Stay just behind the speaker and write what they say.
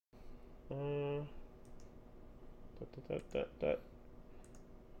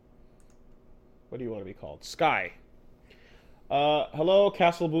What do you want to be called? Sky. Hello,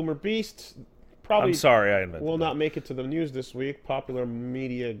 Castle Boomer Beast. Probably I'm sorry, I invented will that. not make it to the news this week. Popular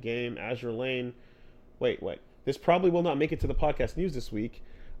media game Azure Lane. Wait. This probably will not make it to the podcast news this week.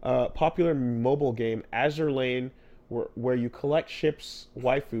 Popular mobile game Azure Lane, where you collect ships'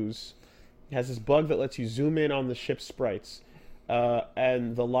 waifus, has this bug that lets you zoom in on the ship's sprites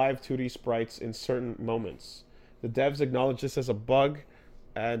and the live 2D sprites in certain moments. The devs acknowledged this as a bug,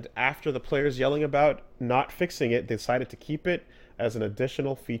 and after the players yelling about not fixing it, they decided to keep it as an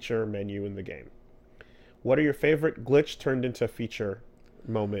additional feature menu in the game. What are your favorite glitch turned into feature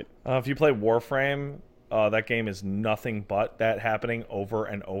moment? If you play Warframe, that game is nothing but that happening over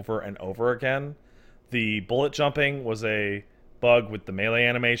and over and over again. The bullet jumping was a bug with the melee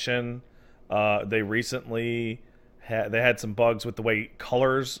animation. They recently had some bugs with the way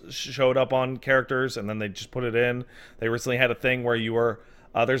colors showed up on characters, and then they just put it in. They recently had a thing where you were...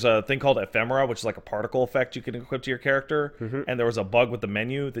 there's a thing called ephemera, which is like a particle effect you can equip to your character. And there was a bug with the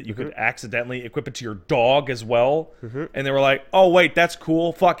menu that you could accidentally equip it to your dog as well. And they were like, oh, wait, that's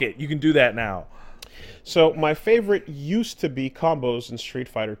cool. Fuck it. You can do that now. So my favorite used to be combos in Street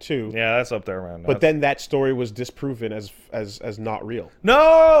Fighter 2. Yeah, that's up there, man. But then that story was disproven as not real.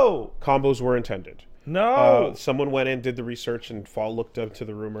 No! Combos were intended. No! Someone went in, did the research, and looked up to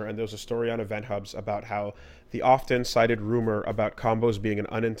the rumor, and there was a story on Event Hubs about how the often cited rumor about combos being an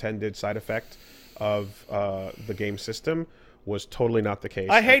unintended side effect of the game system was totally not the case.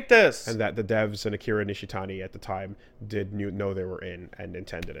 I hate this! And that the devs and Akira Nishitani at the time did know they were in and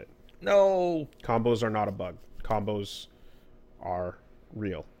intended it. No! Combos are not a bug. Combos are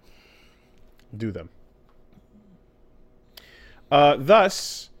real. Do them.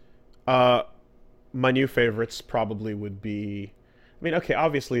 Thus, my new favorites probably would be... I mean, okay,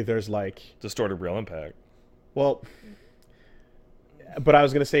 obviously there's like... Distorted Real Impact. Well, but I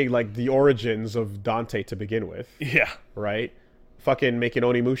was going to say like the origins of Dante to begin with. Yeah. Right? Fucking making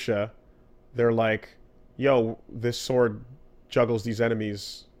Onimusha, they're like, yo, this sword juggles these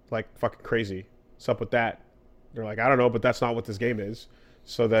enemies like fucking crazy. What's up with that? They're like, I don't know, but that's not what this game is.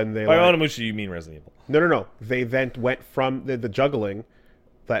 So then they By like... Onimusha, you mean Resident Evil. No. They then went from the juggling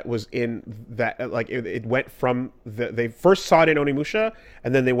that was in that, like, it went from they first saw it in Onimusha,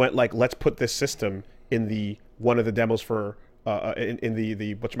 and then they went like, let's put this system in the one of the demos for in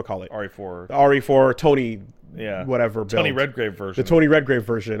the whatchamacallit, RE4. the RE4 Tony, Yeah. whatever build. Tony Redgrave version. The Tony Redgrave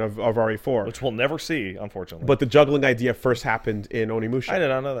version of RE4, Which we'll never see, unfortunately. but the juggling idea first happened in Onimusha. I did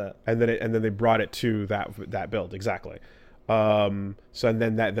not know that. And then they brought it to that build, exactly. So and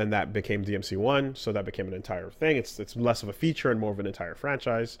then that became DMC1, so that became an entire thing. It's less of a feature and more of an entire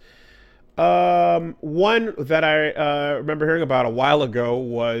franchise. One that I remember hearing about a while ago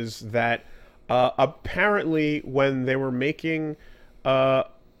was that apparently when they were making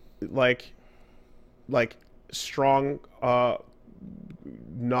like strong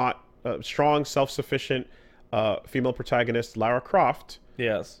strong self-sufficient female protagonist Lara Croft,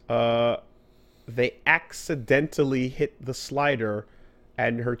 Yes. they accidentally hit the slider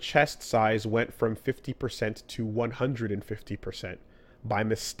and her chest size went from 50% to 150% by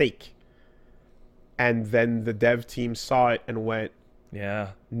mistake. And then the dev team saw it and went, Yeah.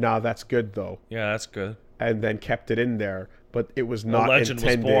 nah, that's good though. Yeah, that's good. And then kept it in there. But it was not legend was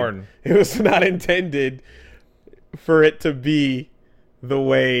intended. born. It was not intended for it to be the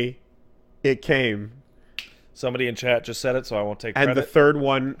way it came. Somebody in chat just said it, so I won't take And credit. the third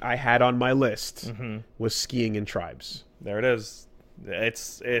one I had on my list was skiing in tribes. There it is.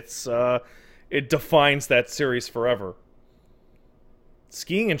 It defines that series forever.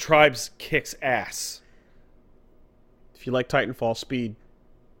 Skiing in Tribes kicks ass. If you like Titanfall Speed,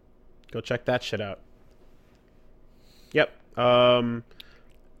 go check that shit out. Yep.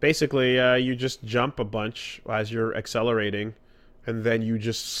 Basically, you just jump a bunch as you're accelerating, and then you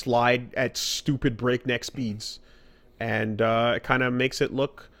just slide at stupid breakneck speeds. And it kind of makes it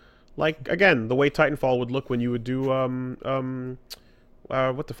look like, again, the way Titanfall would look when you would do,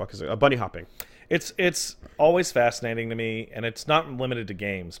 what the fuck is it? Bunny hopping. It's always fascinating to me, and it's not limited to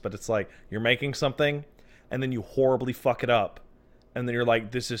games, but it's like you're making something, and then you horribly fuck it up, and then you're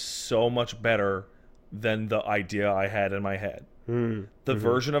like, this is so much better than the idea I had in my head. The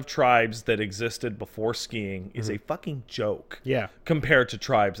version of Tribes that existed before skiing is a fucking joke. Yeah. Compared to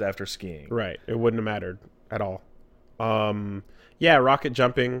Tribes after skiing. Right. It wouldn't have mattered at all. Yeah, rocket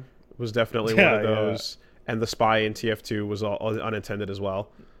jumping was definitely one of those. Yeah. And the spy in TF2 was all unintended as well.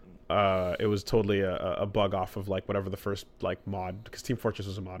 It was totally a bug off of like whatever the first like mod, because Team Fortress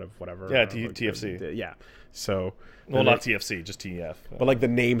was a mod of whatever. Yeah, TFC. Yeah. So well, not TFC, just TEF. But like the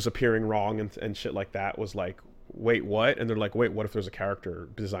names appearing wrong and shit like that was like wait, what? And they're like, wait, what if there's a character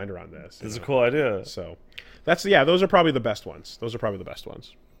designed around this? It's a cool idea. So that's, yeah, those are probably the best ones. Those are probably the best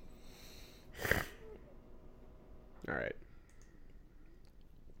ones. All right.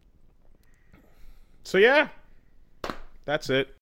 So yeah, that's it.